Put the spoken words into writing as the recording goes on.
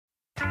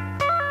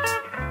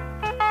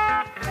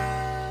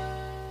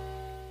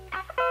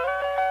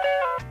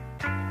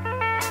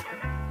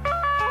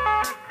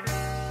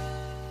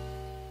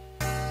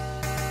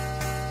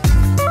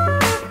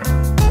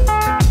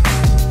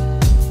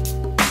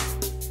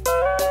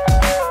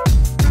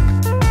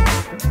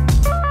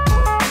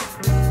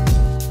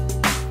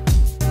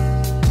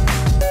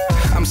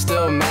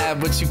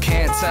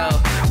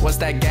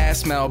that gas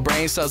smell.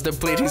 Brain cells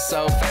depleting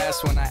so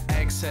fast when I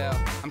exhale.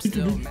 I'm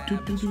still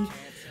mad.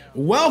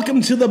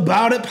 Welcome to the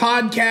Bout It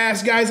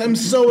podcast, guys. I'm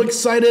so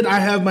excited. I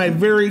have my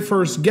very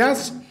first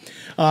guest.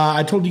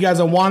 I told you guys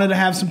I wanted to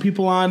have some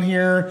people on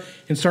here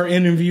and start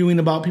interviewing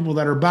about people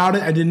that are about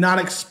it. I did not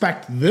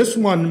expect this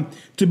one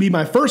to be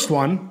my first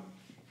one.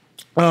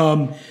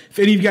 If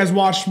any of you guys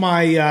watched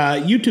my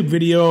YouTube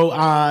video,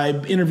 I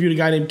interviewed a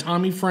guy named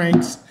Tommy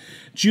Franks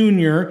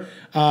Jr.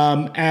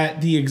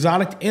 At the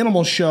Exotic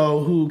Animal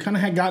Show, who kind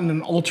of had gotten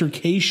an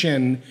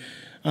altercation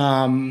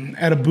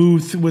at a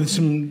booth with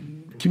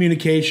some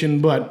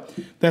communication, but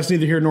that's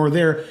neither here nor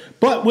there.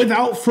 But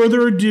without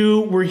further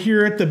ado, we're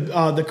here at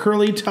the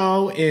Curly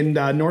Toe in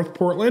North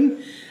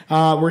Portland.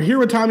 We're here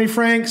with Tommy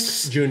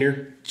Franks Jr.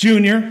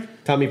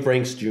 Tommy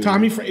Franks Jr.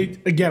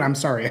 Again, I'm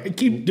sorry. I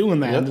keep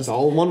doing that. Yep, it's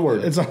all one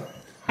word.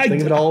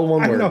 Think of it all in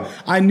one word. Know.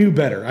 I knew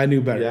better.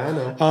 Yeah, I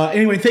know.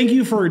 Anyway, thank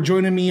you for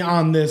joining me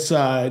on this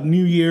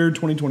New Year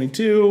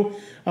 2022.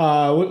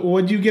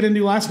 What did you get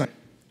into last night?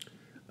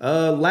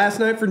 Last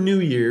night for New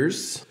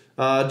Year's,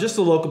 just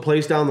a local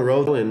place down the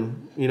road,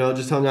 and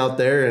just hung out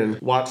there and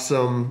watched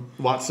some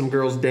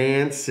girls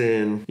dance,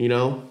 and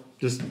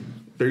just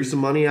threw some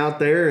money out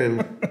there,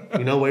 and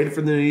waited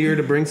for the new year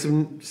to bring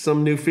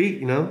some new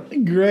feet.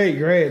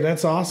 Great.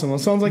 That's awesome. Well,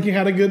 it sounds like you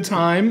had a good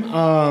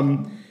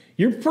time.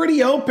 You're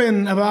pretty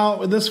open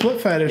about this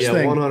foot fetish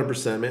thing. Yeah,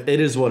 100%, man.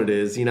 It is what it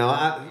is. You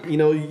got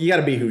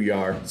to be who you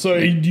are. So,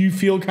 do you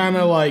feel kind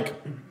of like?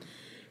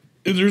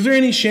 Is there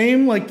any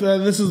shame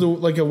this is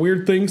like a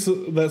weird thing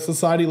that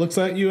society looks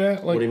at you at?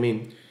 Like, what do you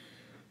mean?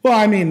 Well,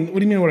 I mean, what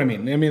do you mean? What I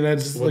mean? I mean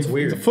that's what's like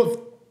weird. The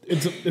foot.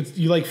 It's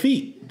you like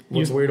feet.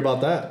 What's weird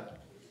about that?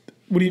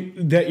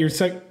 That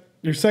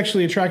you're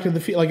sexually attracted to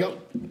the feet? Like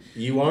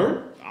you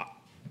aren't?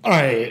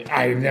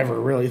 I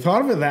never really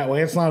thought of it that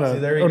way. It's not a. See,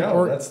 there you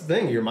go. That's the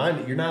thing. You're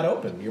not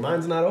open. Your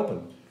mind's not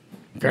open.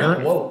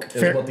 Not woke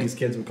is what these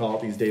kids would call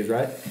it these days,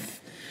 right?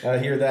 I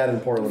hear that in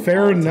Portland.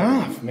 Fair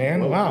enough, man.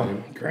 Woke, wow,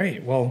 man.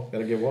 Great. Well,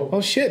 gotta get woke.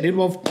 Well, shit, dude.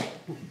 Well,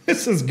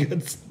 this is good.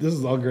 This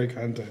is all great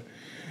content.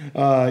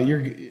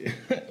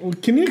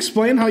 Can you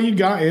explain how you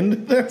got into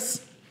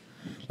this?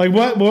 Like,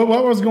 what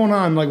was going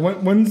on? Like,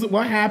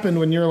 what happened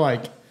when you're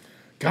like,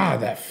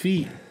 God, that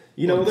feet?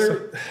 There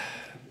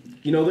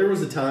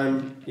was a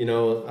time.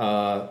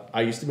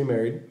 I used to be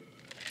married.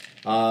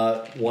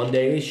 One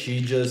day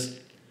she just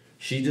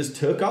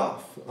took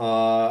off.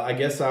 I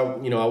guess I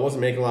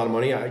wasn't making a lot of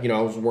money. I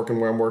was working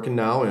where I'm working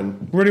now.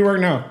 And where do you work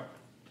now?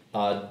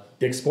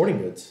 Dick's Sporting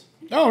Goods.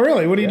 Oh,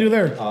 really? What do you do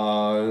there?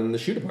 In the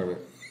shoe department.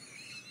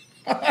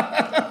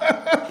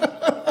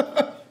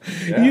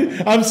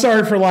 I'm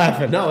sorry for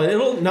laughing. No,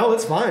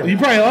 it's fine. You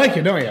probably like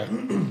it, don't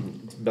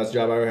you? It's the best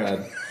job I ever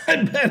had.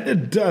 I bet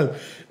it does.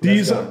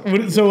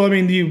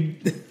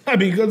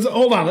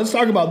 Hold on. Let's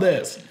talk about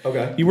this.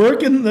 Okay. You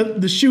work in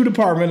the shoe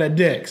department at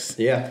Dick's.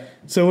 Yeah.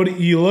 So what,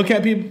 you look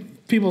at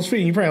people's feet,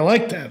 and you probably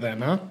like that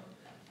then, huh?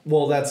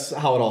 Well, that's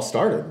how it all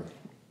started.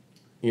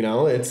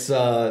 It's when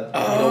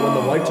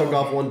the light took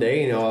off one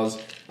day. I was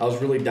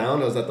really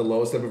down. I was at the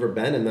lowest I've ever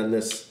been, and then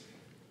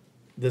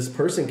this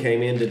person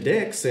came into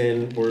Dick's,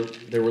 and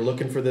they were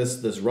looking for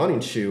this running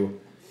shoe,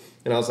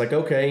 and I was like,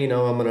 okay,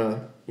 I'm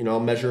gonna I'll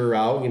measure her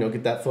out,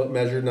 get that foot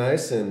measured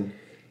nice, and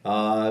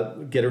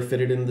get her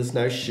fitted into this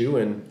nice shoe,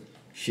 and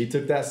she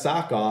took that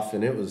sock off,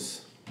 and it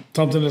was.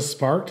 Something just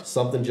sparked?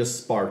 Something just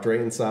sparked right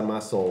inside my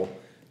soul.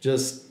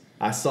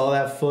 I saw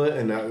that foot,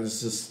 and I was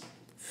just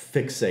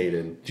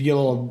fixated. Did you get a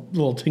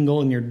little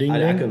tingle in your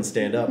ding-ding? I couldn't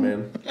stand up,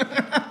 man.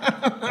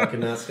 I could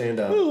not stand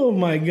up. Oh,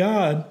 my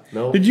God.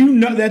 Nope. Did you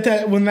know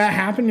that when that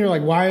happened, you're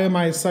like, why am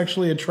I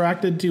sexually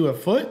attracted to a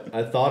foot?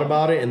 I thought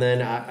about it, and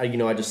then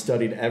I just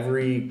studied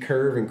every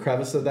curve and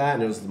crevice of that,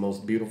 and it was the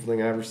most beautiful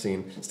thing I've ever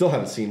seen. Still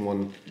haven't seen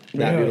one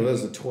that beautiful. It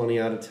was a 20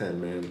 out of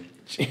 10, man.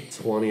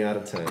 20 out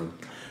of 10.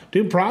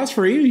 Dude, props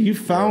for you. You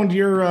found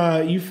your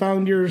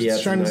Yeah, some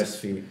strengths. nice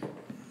feet.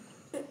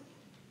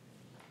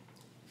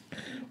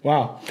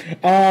 Wow.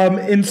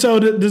 And so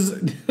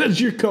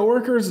does your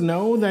coworkers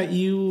know that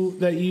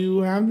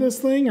you have this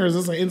thing, or is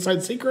this an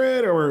inside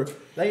secret, or For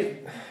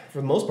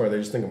the most part, they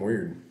just think I'm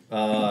weird.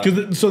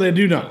 So they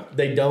do know.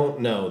 They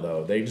don't know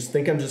though. They just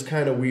think I'm just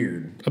kind of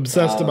weird.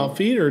 Obsessed about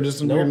feet, or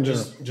just weird in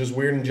general? Just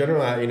weird in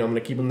general. I'm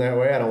gonna keep them that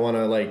way. I don't want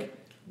to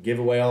give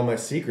away all my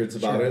secrets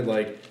about it.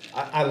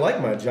 I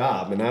like my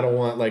job, and I don't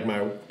want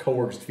my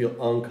coworkers to feel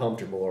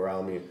uncomfortable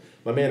around me.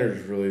 My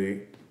manager's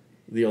really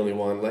the only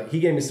one. He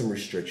gave me some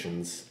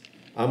restrictions.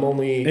 I'm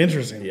only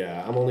interesting.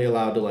 Yeah, I'm only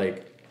allowed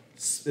to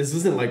this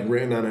isn't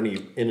written on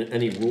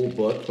any rule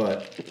book,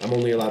 but I'm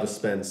only allowed to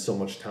spend so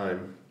much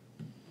time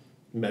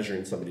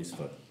measuring somebody's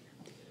foot.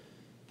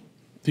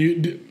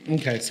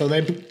 Okay, so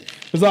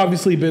there's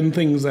obviously been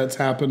things that's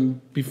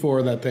happened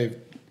before that they've.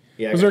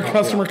 Yeah, was there a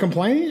customer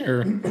complaining,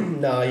 or?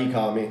 No, he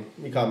called me.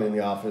 He called me in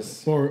the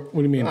office. Or what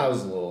do you mean? I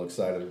was a little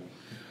excited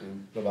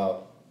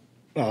about.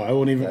 Oh, I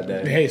won't even.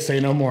 That day. Hey, say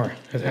no more.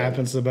 It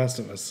happens to the best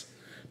of us.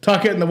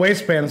 Tuck it in the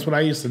waistband. That's what I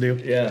used to do.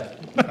 Yeah,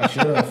 I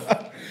should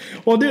have.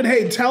 Well, dude,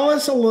 hey, tell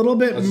us a little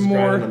bit I was just more.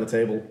 grinding on the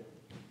table.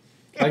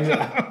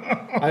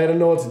 I didn't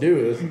know what to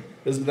do.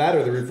 Is that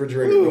or the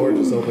refrigerator door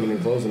just opening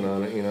and closing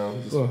on it, you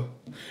know?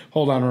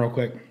 Hold on real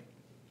quick.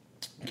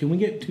 Can we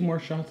get 2 more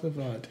shots of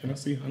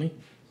Tennessee honey?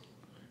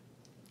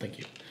 Thank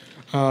you.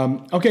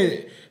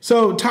 Okay,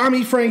 so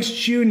Tommy Franks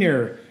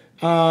Jr.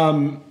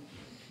 Can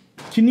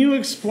you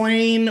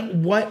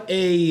explain what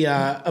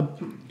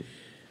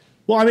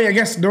well, I mean, I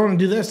guess don't want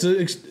to do this.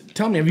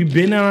 Tell me, have you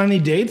been on any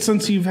dates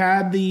since you've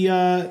had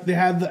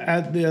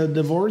the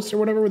divorce or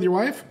whatever with your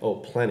wife? Oh,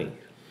 plenty.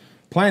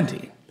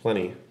 Plenty.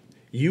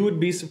 You would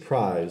be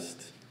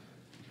surprised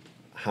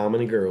how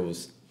many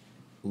girls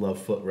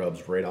love foot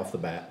rubs right off the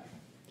bat.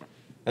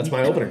 That's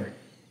my opener.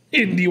 Do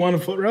you want a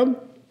foot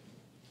rub?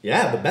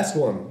 Yeah, the best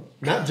one.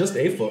 Not just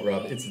a foot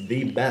rub. It's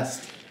the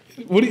best.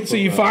 So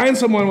you find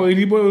someone. What do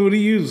you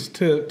use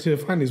to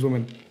find these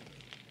women?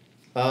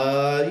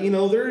 You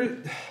know,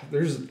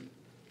 there's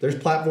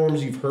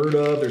platforms you've heard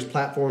of. There's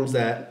platforms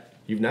that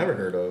you've never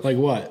heard of. Like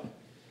what?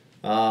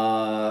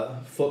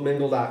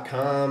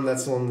 Footmingle.com.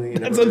 That's one that you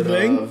never That's heard a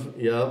thing?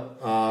 of. Yep.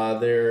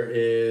 There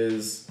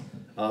is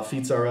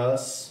Feets Are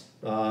Us.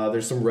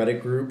 There's some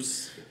Reddit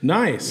groups.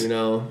 Nice. You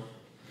know.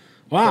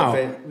 Wow.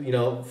 You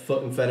know,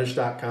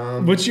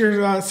 footandfetish.com. What's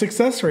your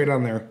success rate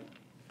on there?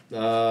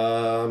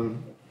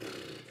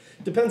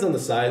 Depends on the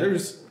side.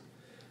 If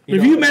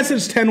you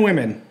messaged 10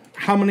 women,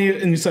 how many,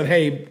 and you said,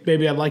 hey,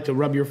 baby, I'd like to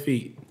rub your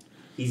feet?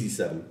 Easy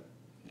 7.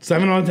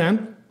 7 out of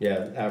 10?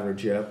 Yeah,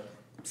 average, yeah.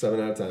 7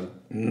 out of 10.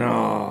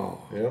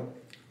 No. Yep.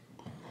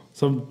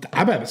 So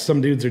I bet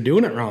some dudes are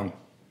doing it wrong.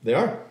 They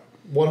are.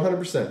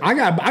 100%. I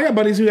got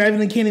buddies who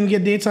can't even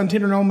get dates on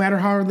Tinder no matter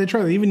how hard they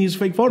try. They even use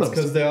fake photos.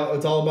 Because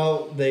it's all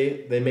about,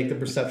 they make the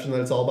perception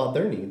that it's all about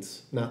their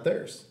needs, not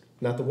theirs,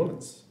 not the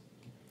woman's.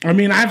 I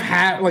mean, I've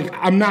had,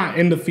 I'm not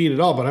into feet at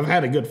all, but I've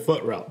had a good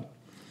foot rub.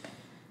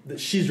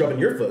 She's rubbing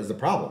your foot is the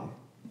problem.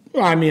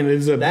 Well, I mean,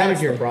 it's a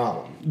That's pedicure. the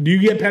problem. Do you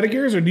get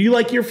pedicures or do you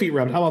like your feet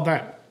rubbed? How about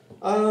that?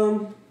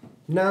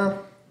 No.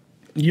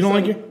 You don't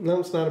like your... No,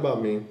 it's not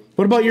about me.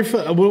 What about your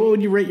foot? What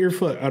would you rate your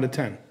foot out of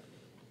 10?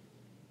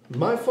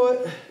 My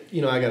foot,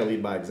 you know, I got to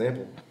lead by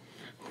example.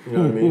 You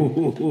know what I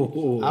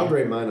mean? I would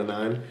rate mine a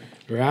 9.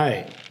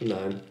 Right.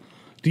 9.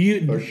 Do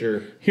you? For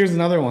sure. Here's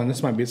another one.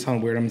 This might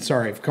sound weird. I'm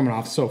sorry for coming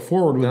off so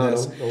forward with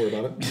this. No, don't worry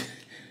about it.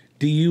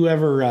 Do you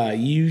ever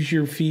use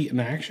your feet in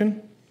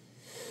action?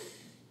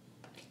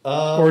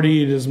 Or do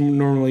you just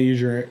normally use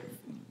your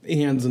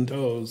hands and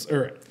toes,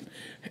 or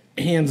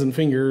hands and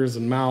fingers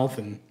and mouth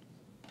and?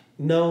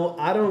 No,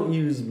 I don't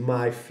use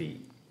my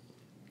feet.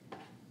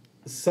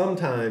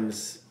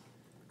 Sometimes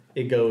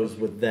it goes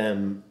with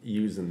them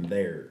using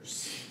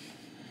theirs.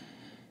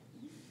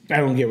 I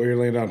don't get what you're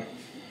laying down.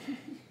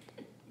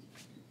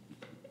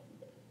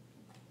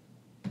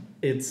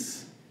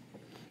 It's...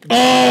 Oh,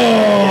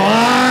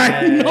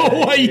 I know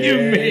what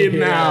you mean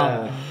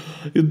now.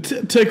 You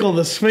tickle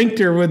the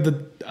sphincter with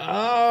the...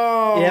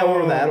 Oh. Yeah,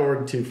 or that,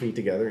 or 2 feet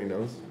together, you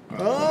know.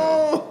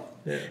 Oh.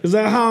 Yeah. Is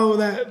that how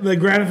the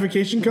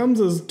gratification comes?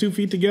 Is 2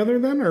 feet together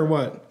then, or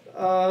what?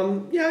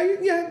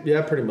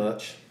 Yeah, pretty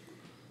much.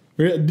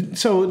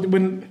 So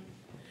when...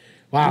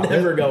 Wow.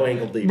 Never go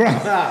ankle deep.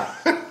 Never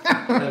go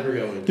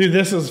ankle deep. Dude,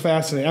 this is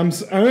fascinating. I'm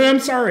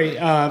sorry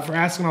for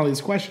asking all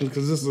these questions,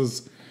 because this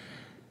is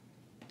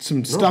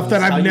some stuff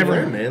that I've never...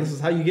 Learn, man. This is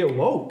how you get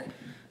woke.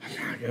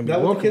 Is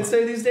that what the kids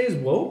say these days?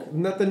 Woke?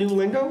 Isn't that the new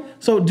lingo?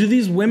 So have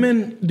these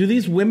women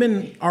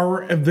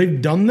have they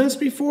done this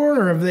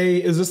before, or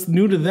is this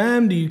new to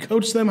them? Do you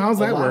coach them? How's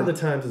that work? A lot of the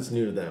times it's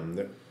new to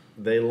them.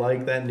 They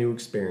like that new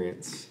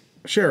experience.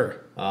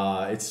 Sure.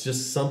 It's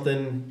just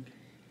something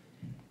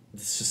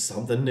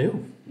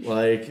new.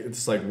 Like,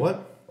 it's like,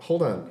 what?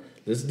 Hold on.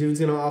 This dude's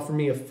going to offer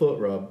me a foot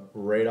rub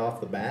right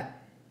off the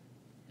bat?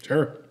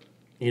 Sure.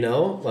 You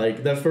know?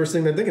 Like, the first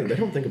thing they're thinking. They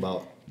don't think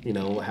about, you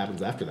know, what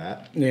happens after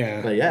that.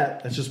 Yeah. Not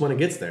yet. That's just when it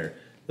gets there.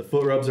 The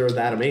foot rubs are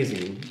that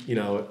amazing. You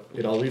know,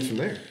 it all leads from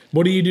there.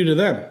 What do you do to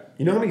them?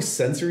 You know how many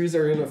sensories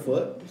are in a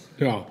foot?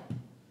 No.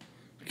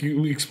 Can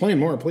you explain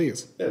more,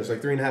 please? Yeah, there's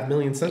like 3.5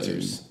 million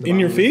sensors. In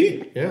your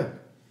feet? Yeah.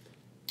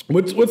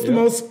 What's the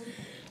most...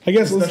 I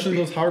guess especially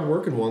those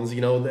hard-working ones, you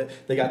know,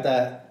 they got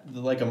that,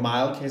 like a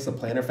mild case of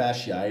plantar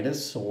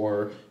fasciitis,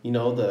 or, you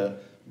know,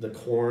 the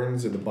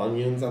corns or the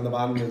bunions on the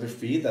bottom of their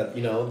feet that,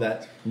 you know,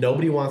 that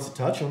nobody wants to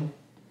touch them.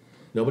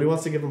 Nobody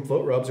wants to give them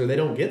foot rubs, or they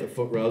don't get the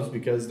foot rubs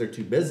because they're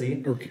too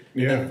busy. Okay.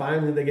 Yeah. And then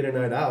finally they get a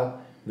night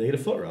out, and they get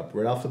a foot rub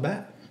right off the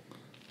bat.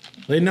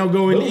 They know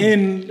going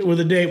in with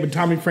a date with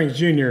Tommy Franks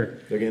Jr.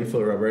 They're getting a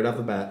foot rub right off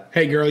the bat.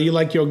 Hey, girl, you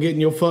like getting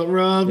your foot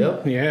rub?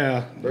 Yep.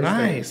 Yeah. First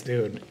nice,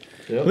 dude.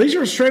 Yep. At least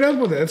you're straight up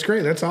with it. That's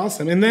great. That's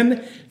awesome. And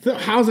then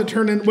how's it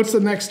turn in? What's the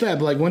next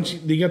step? Like once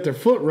you get their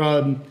foot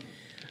rubbed,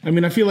 I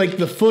mean, I feel like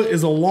the foot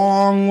is a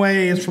long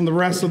ways from the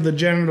rest of the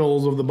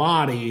genitals of the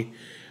body.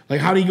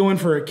 Like, how do you go in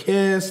for a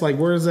kiss? Like,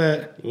 where's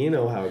that? You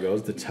know how it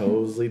goes. The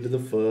toes lead to the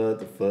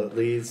foot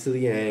leads to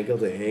the ankle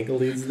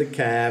leads to the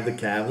calf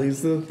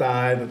leads to the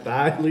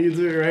thigh leads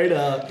it right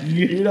up.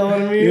 You know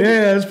what I mean?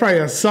 Yeah, it's probably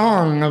a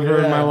song I've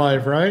heard in my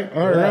life, right?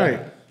 All right.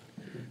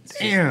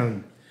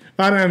 Damn.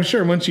 I'm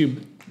sure once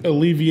you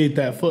alleviate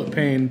that foot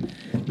pain,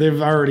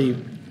 they've already.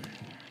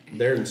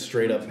 They're in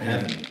straight up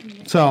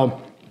heaven.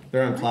 So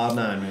They're on cloud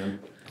 9, man.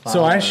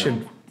 I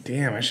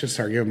should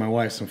start giving my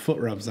wife some foot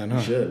rubs then,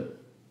 huh?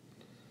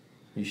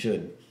 You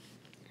should.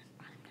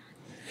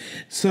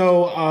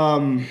 So,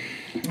 all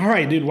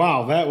right, dude.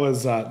 Wow, that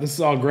was this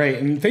is all great,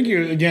 and thank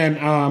you again.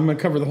 I'm gonna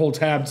cover the whole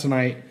tab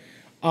tonight.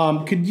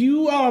 Could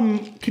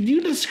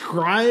you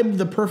describe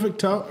the perfect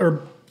toe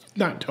or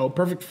not toe,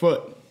 perfect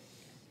foot?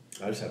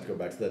 I just have to go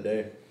back to that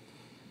day.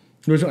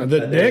 Which one?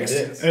 The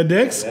Dick's? A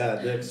Dick's?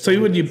 Yeah, Dick's. So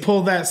you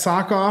pull that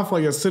sock off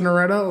like a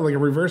Cinderella, like a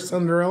reverse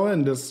Cinderella,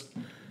 and just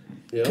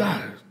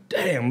God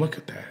damn, look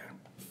at that.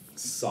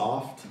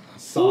 Soft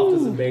as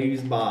a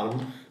baby's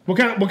bottom. What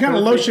kind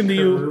of lotion do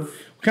you?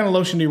 What kind of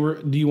lotion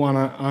do you want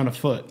on a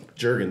foot?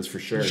 Jergens for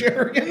sure.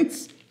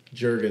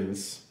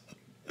 Jergens.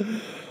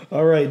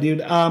 All right,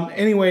 dude.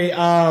 Anyway,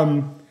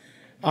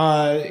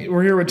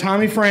 we're here with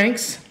Tommy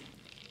Franks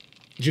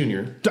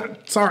Jr.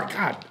 Sorry,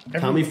 God.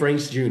 Tommy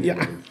Franks Jr.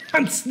 Yeah,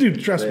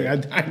 dude. Trust me,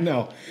 I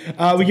know.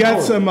 We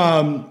got some.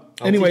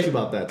 Anyway, teach you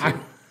about that too.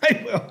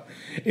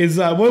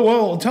 I will.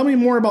 Well, tell me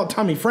more about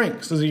Tommy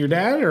Franks. Is it your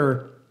dad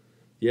or?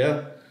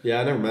 Yeah.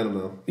 I never met him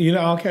though. You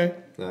know, okay.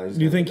 No,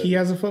 do you think he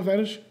has a foot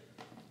fetish?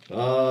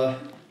 I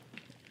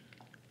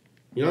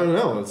don't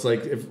know. It's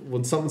like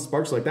when something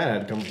sparks like that, it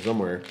had to come from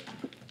somewhere.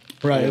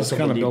 Right, it's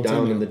kind of deep built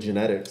down into in the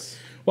genetics.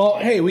 Well,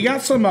 hey, we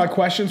got some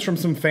questions from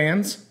some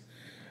fans.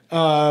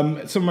 Some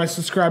of my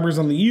subscribers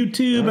on the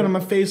YouTube and on my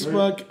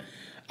Facebook.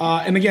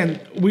 And again,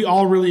 we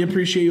all really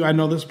appreciate you. I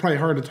know this is probably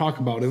hard to talk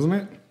about, isn't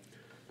it?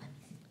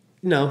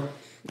 No.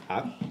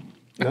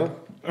 No.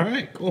 All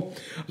right, cool.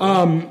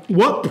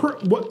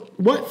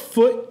 What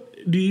foot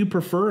do you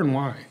prefer and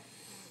why?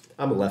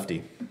 I'm a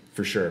lefty,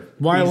 for sure.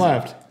 Why Easy.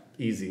 left?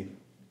 Easy.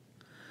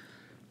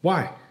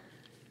 Why?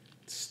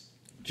 It's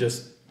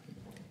just,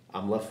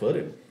 I'm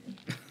left-footed.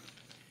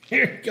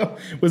 Here you go.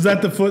 Was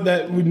that the foot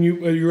that when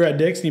you were at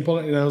Dick's and you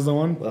pulled it? That was the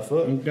one? Left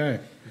foot. Okay.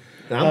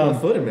 And I'm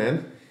left-footed,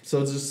 man.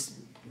 So it just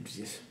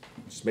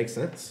makes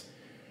sense.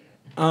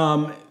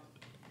 What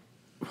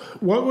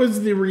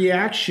was the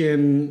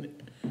reaction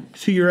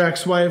to your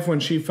ex-wife when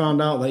she found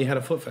out that you had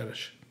a foot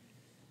fetish?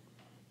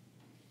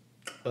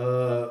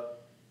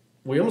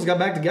 We almost got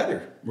back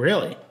together.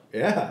 Really?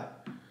 Yeah.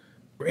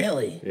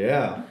 Really?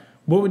 Yeah.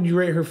 What would you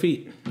rate her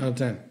feet out of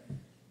 10?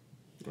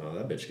 Oh,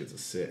 that bitch gets a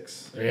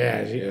 6.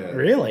 Yeah.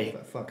 Really?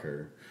 Fuck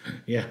her.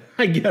 Yeah,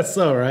 I guess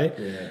so, right?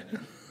 Yeah.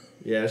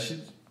 Yeah,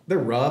 they're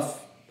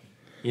rough.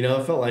 You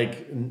know, it felt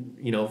like,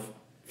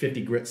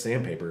 50 grit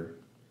sandpaper.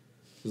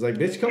 It was like,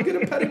 bitch, come get a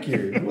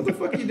pedicure. What the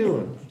fuck are you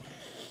doing?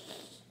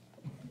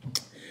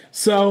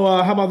 So,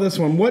 how about this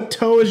one? What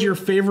toe is your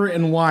favorite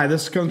and why?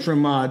 This comes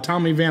from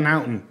Tommy Van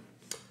Houten.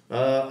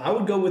 I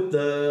would go with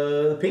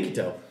the pinky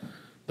toe.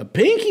 The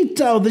pinky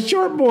toe, the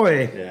short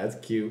boy. Yeah, it's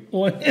cute.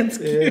 Well, it's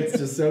cute. It's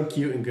just so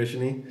cute and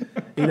cushiony.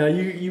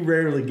 You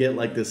rarely get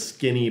like this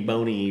skinny,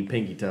 bony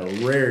pinky toe.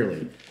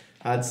 Rarely.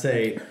 I'd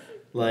say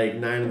like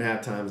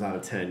 9.5 times out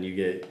of 10, you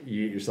get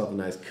yourself a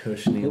nice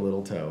cushiony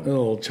little toe. A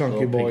little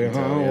chunky boy, huh?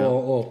 Toe, yeah. A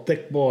little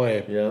thick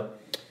boy. Yeah.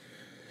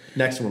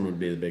 Next one would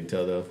be the big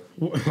toe, though.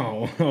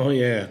 Oh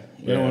yeah.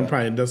 That one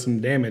probably does some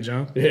damage,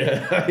 huh?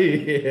 Yeah.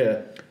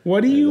 Yeah.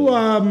 What do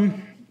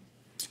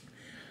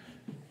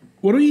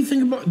you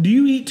think about? Do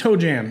you eat toe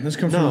jam? This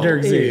comes from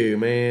Derek Z. Ew,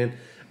 man.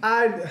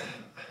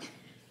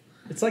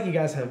 It's like you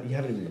haven't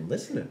even been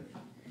listening.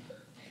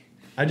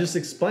 I just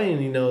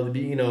explained,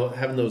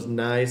 having those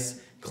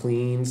nice,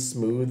 clean,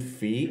 smooth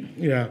feet.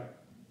 Yeah.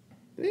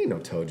 There ain't no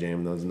toe jam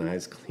in those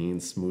nice, clean,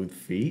 smooth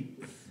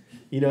feet.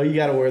 You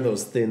got to wear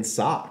those thin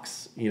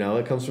socks.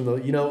 It comes from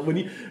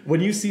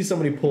when you see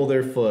somebody pull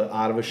their foot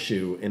out of a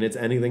shoe and it's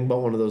anything but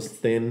one of those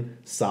thin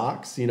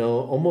socks,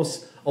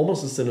 almost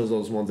as thin as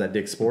those ones at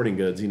Dick's Sporting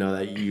Goods,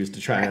 that you use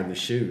to try on the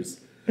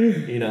shoes.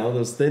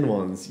 Those thin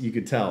ones, you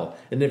could tell.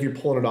 And if you're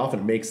pulling it off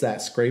and it makes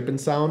that scraping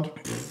sound,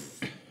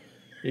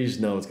 you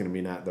just know it's going to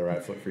be not the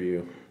right foot for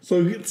you.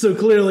 So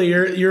clearly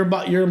you're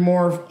about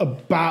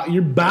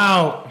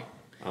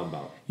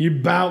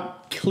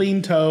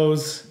clean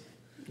toes.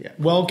 Yeah.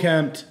 Well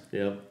kept.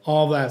 Yep.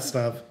 All that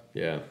stuff.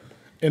 Yeah.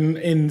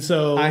 And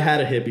so I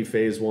had a hippie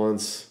phase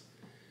once.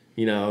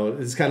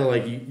 It's kind of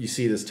like you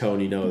see this toe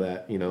and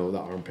that, the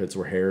armpits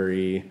were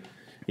hairy,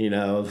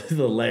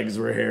 the legs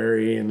were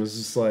hairy, and it's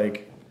just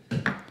like,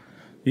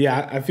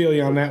 yeah, I feel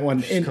you on that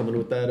one. She's coming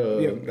with that.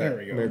 There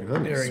we go. American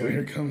Honey. There we go.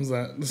 Here comes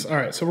that. All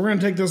right, so we're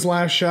gonna take this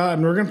last shot,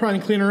 and we're gonna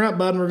probably clean her up,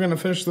 bud. And we're gonna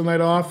finish the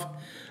night off.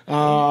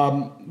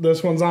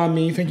 This one's on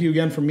me. Thank you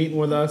again for meeting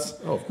with us.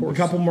 Oh, of course. A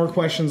couple more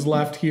questions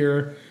left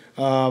here.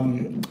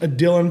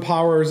 Dylan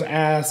Powers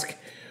asks,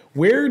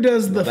 where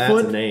does the foot...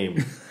 That's a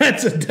name.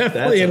 That's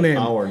definitely a name.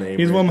 Power name.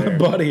 He's right one of my there.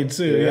 buddies,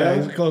 too. Yeah,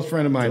 he's a close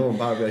friend of mine. Dylan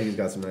Powers, he's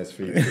got some nice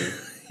feet, too.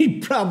 He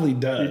probably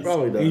does. He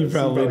probably does. He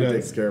probably does.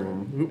 Takes care of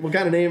him. What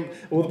kind of name?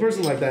 Well, with a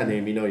person like that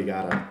name, you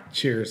gotta...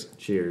 Cheers.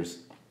 Cheers.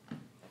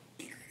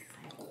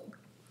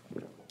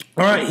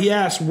 All right, he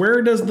asks,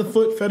 where does the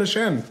foot fetish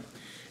end?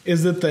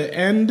 Is it the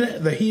end,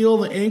 the heel,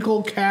 the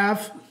ankle,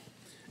 calf?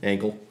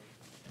 Ankle.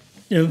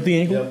 At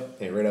the ankle? Yep.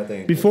 Hey, right at the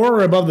ankle. Before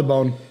or above the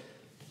bone?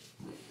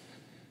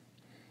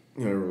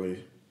 I never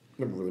really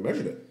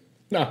measured it.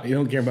 No, you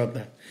don't care about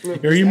that.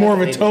 Are you more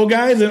of a toe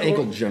guy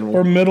ankle general.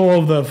 or middle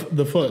of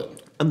the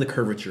foot? I'm the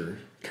curvature.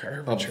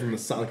 Curvature. Up from the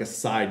side, like a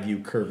side view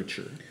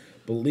curvature.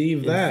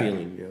 Believe that.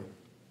 Feeling,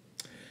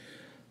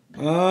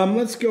 yeah.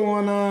 Let's go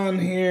on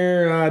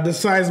here. Does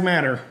size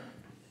matter?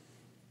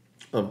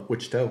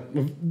 Which toe?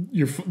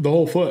 The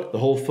whole foot. The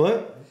whole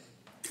foot?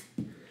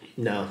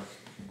 No,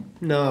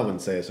 I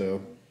wouldn't say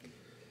so.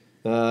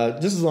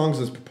 Just as long as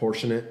it's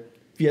proportionate.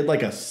 If you had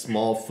like a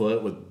small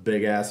foot with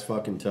big ass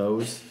fucking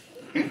toes,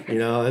 you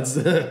know, it's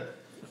a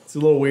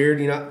little weird.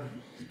 You know,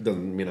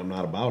 doesn't mean I'm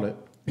not about it,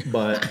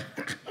 but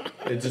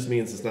it just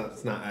means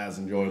it's not as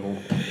enjoyable.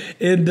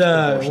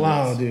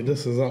 Wow, dude,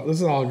 this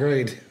is all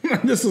great.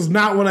 This is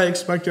not what I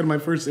expected in my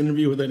first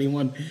interview with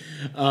anyone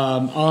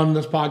on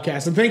this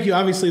podcast. And thank you.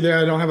 Obviously,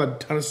 I don't have a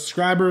ton of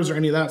subscribers or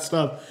any of that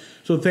stuff.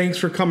 So thanks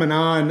for coming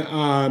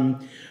on.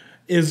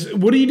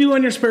 What do you do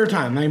on your spare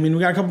time? I mean,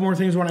 we got a couple more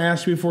things I want to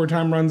ask you before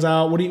time runs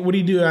out. What do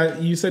you do?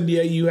 You said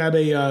you had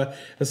a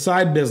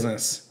side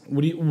business.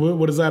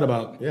 What is that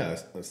about? Yeah,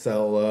 I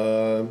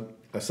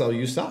sell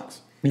used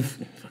socks.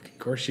 Fucking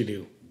course you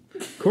do.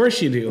 Of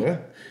course you do. Yeah.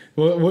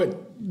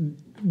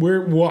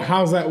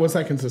 How's that? What's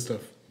that consist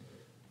of?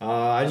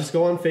 I just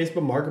go on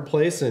Facebook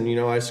Marketplace and,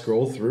 I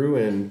scroll through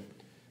and,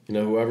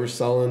 whoever's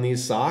selling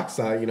these socks,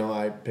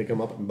 I pick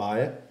them up and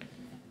buy it.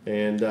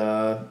 And,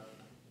 I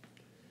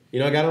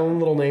got a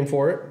little name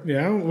for it.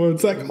 Yeah,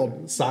 what's that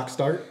called?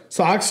 Sockstart.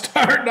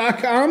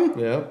 Sockstart.com?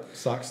 Yeah,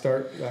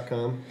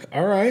 sockstart.com.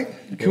 All right,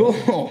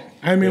 cool.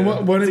 I mean,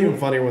 yeah. what it's even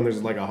funnier when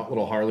there's like a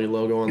little Harley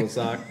logo on the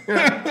sock. You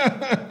know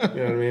what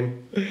I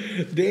mean?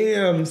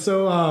 Damn.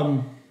 So,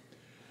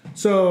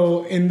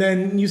 and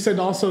then you said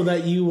also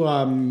that you're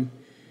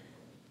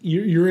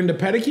into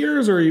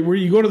pedicures, or where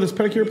you go to this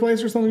pedicure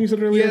place or something you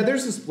said earlier? Yeah,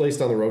 there's this place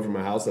down the road from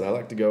my house that I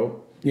like to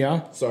go.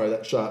 Yeah. Sorry,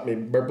 that shot made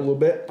me burp a little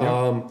bit.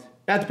 Yeah.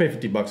 I have to pay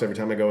 $50 every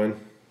time I go in.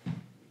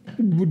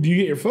 Do you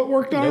get your foot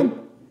worked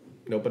on?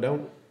 Nope, I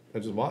don't. I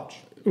just watch.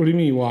 What do you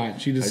mean you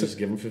watch? I just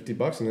give them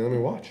 $50 and then let me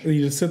watch.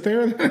 You just sit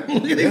there and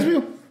look at these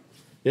people?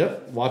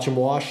 Yep. Watch them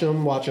wash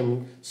them, watch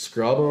them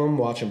scrub them,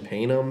 watch them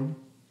paint them.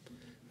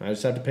 I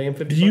just have to pay them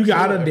 $50. Do you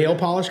got a nail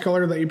polish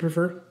color that you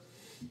prefer?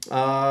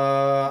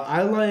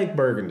 I like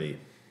burgundy.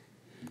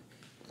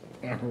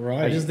 All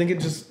right. I just think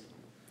it's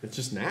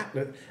just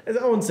natural. I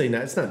wouldn't say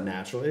it's not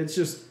natural. It's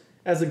just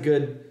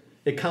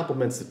it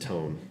complements the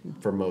tone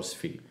for most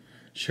feet.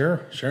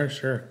 Sure.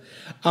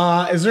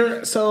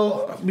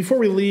 So before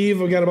we leave,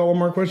 we got about one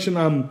more question.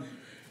 What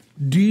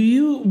do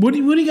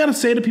you got to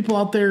say to people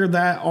out there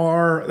that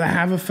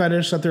have a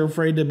fetish that they're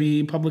afraid to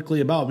be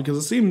publicly about? Because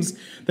it seems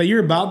that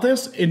you're about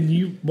this and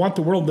you want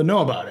the world to know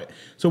about it.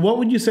 So what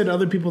would you say to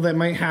other people that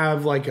might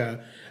have like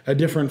a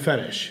different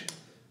fetish?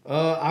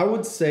 I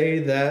would say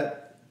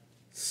that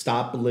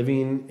stop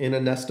living in a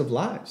nest of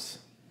lies.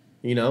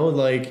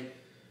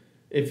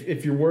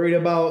 If you're worried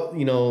about,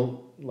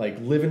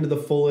 living to the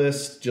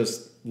fullest,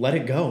 just let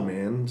it go,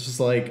 man. Just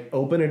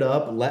open it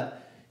up,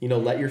 let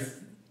your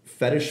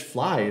fetish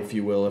fly, if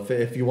you will,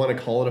 if you want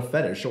to call it a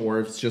fetish, or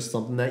if it's just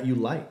something that you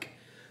like.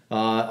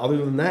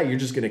 Other than that, you're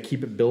just going to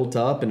keep it built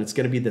up, and it's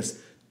going to be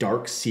this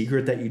dark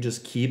secret that you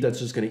just keep that's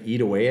just going to eat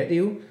away at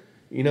you.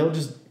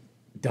 Just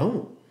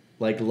don't.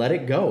 Let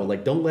it go.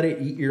 Don't let it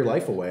eat your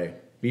life away.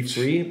 Be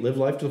free, live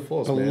life to the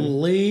fullest, man.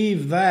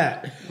 Believe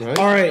that. Right?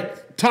 All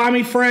right,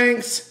 Tommy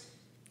Franks.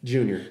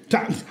 Junior.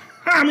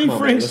 Tommy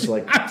Franks.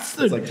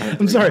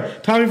 I'm sorry,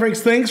 Tommy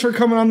Franks. Thanks for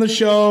coming on the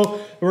show.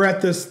 We're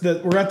at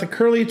the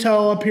Curly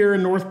Toe up here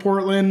in North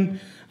Portland,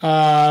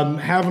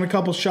 having a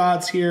couple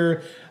shots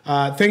here.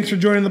 Thanks for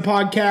joining the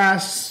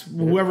podcast.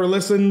 Whoever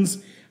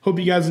listens, hope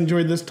you guys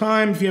enjoyed this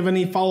time. If you have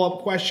any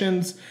follow-up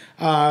questions,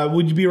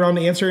 would you be around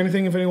to answer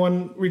anything if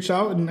anyone reached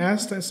out and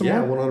asked some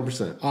more?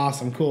 100%.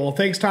 Awesome, cool.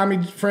 Thanks,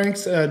 Tommy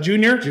Franks,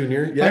 Junior.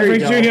 Yeah, Tommy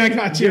Franks Jr., I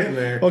got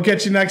you. We'll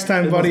catch you next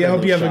time, buddy. I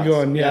hope you have a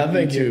good one. Yeah,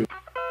 thank you.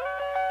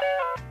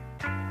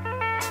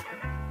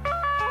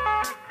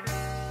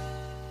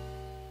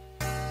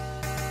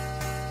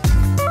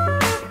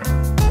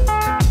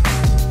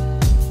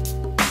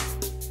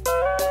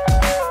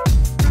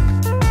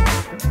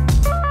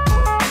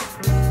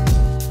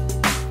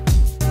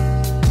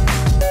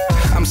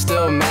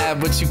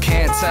 But you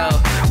can't tell.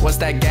 What's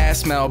that gas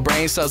smell?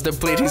 Brain cells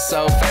depleting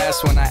so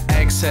fast when I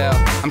exhale.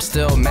 I'm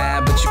still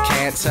mad, but you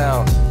can't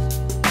tell.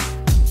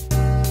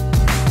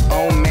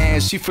 Oh man,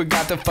 she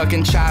forgot the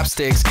fucking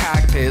chopsticks.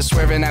 Cockpit,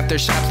 swerving after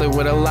Shoplet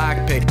with a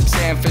lockpick.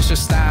 Sam Fisher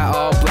style,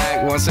 all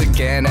black once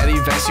again. At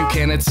events you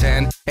can't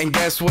attend. And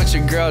guess what?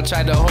 Your girl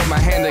tried to hold my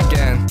hand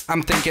again.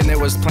 I'm thinking it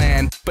was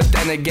planned, but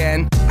then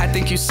again, I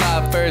think you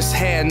saw it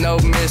firsthand. No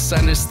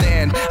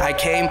misunderstand. I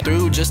came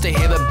through just to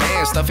hear the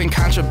band, stuffing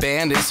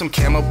contraband in some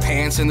camo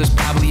pants, and there's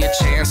probably a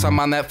chance I'm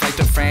on that flight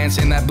to France.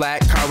 And that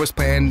black car was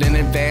planned in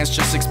advance,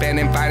 just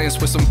expanding finance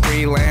with some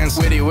freelance.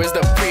 Witty was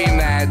the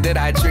pre-mad. Did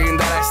I dream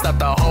that I stuffed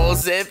the whole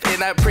zip in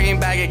that preem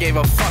bag, I gave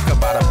a fuck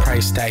about a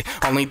price tag.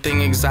 Only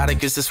thing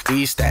exotic is this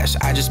weed stash.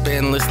 I just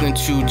been listening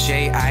to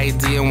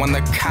J.I.D. and when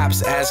the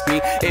cops ask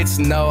me, it's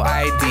no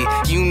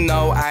ID. You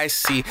know I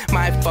see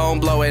my phone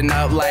blowing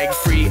up like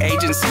free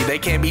agency. They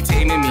can't be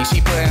taming me.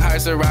 She putting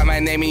hearts around my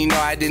name and you know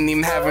I didn't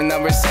even have her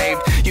number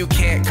saved. You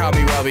can't call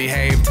me well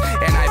behaved,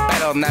 and I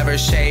bet I'll never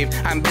shave.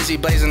 I'm busy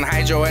blazing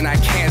hydro and I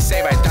can't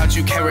save. I doubt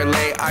you can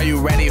relate. Are you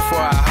ready for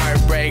a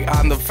heartbreak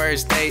on the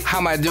first date? How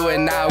am I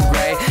doing now,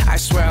 Gray? I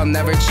swear I'll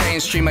never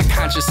change. Stream of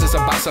consciousness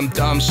about some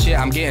dumb shit.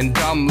 I'm getting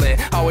dumb lit.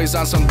 Always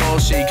on some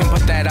bullshit. You can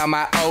put that on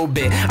my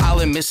obit. I'll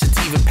admit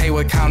sativa pay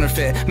with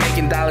counterfeit.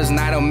 Making dollars and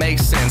I don't make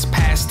sense.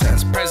 Past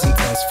tense, present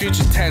tense,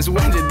 future tense.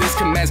 When did this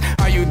commence?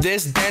 Are you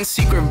this dense?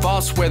 Secret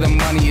vaults where the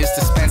money is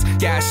dispensed.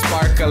 Yeah, I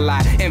spark a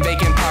lot in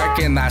vacant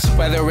parking lots,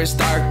 whether it's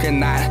dark or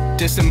not.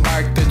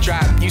 Disembark the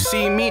drop. You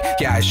see me?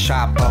 Yeah, I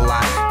shop a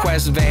lot.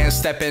 Quest van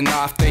stepping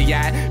off the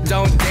yacht.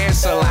 Don't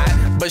dance a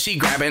lot, but she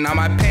grabbing on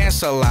my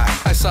pants a lot.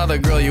 I saw the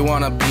girl you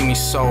wanna be me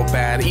so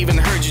bad. Even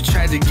heard you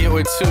tried to get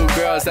with 2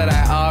 girls that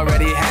I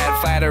already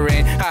had.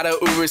 Flattering how the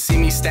Uber see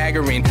me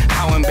staggering.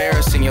 How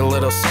embarrassing, your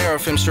little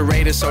seraphim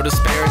charade is so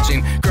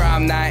disparaging. Girl,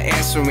 I'm not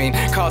answering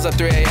calls at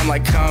 3 a.m.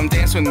 like come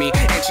dance with me.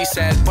 And she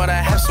said, but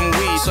I have some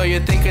weed. So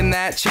you're thinking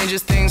that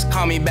changes things?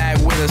 Call me back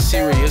with a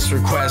serious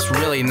request.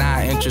 Really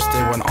not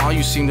interested when all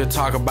you seem to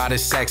talk about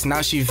is sex.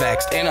 Now she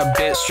vexed and a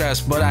bit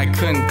stressed, but I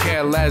couldn't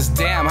care less.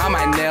 Damn, how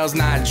my nails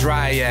not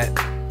dry yet.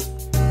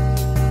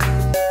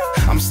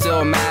 I'm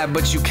still mad,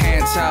 but you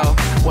can't tell.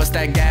 What's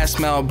that gas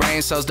smell?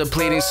 Brain cells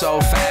depleting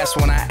so fast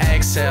when I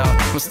exhale.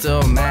 I'm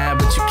still mad,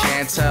 but you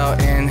can't tell.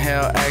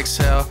 Inhale,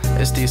 exhale,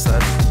 it's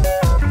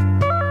D-slut.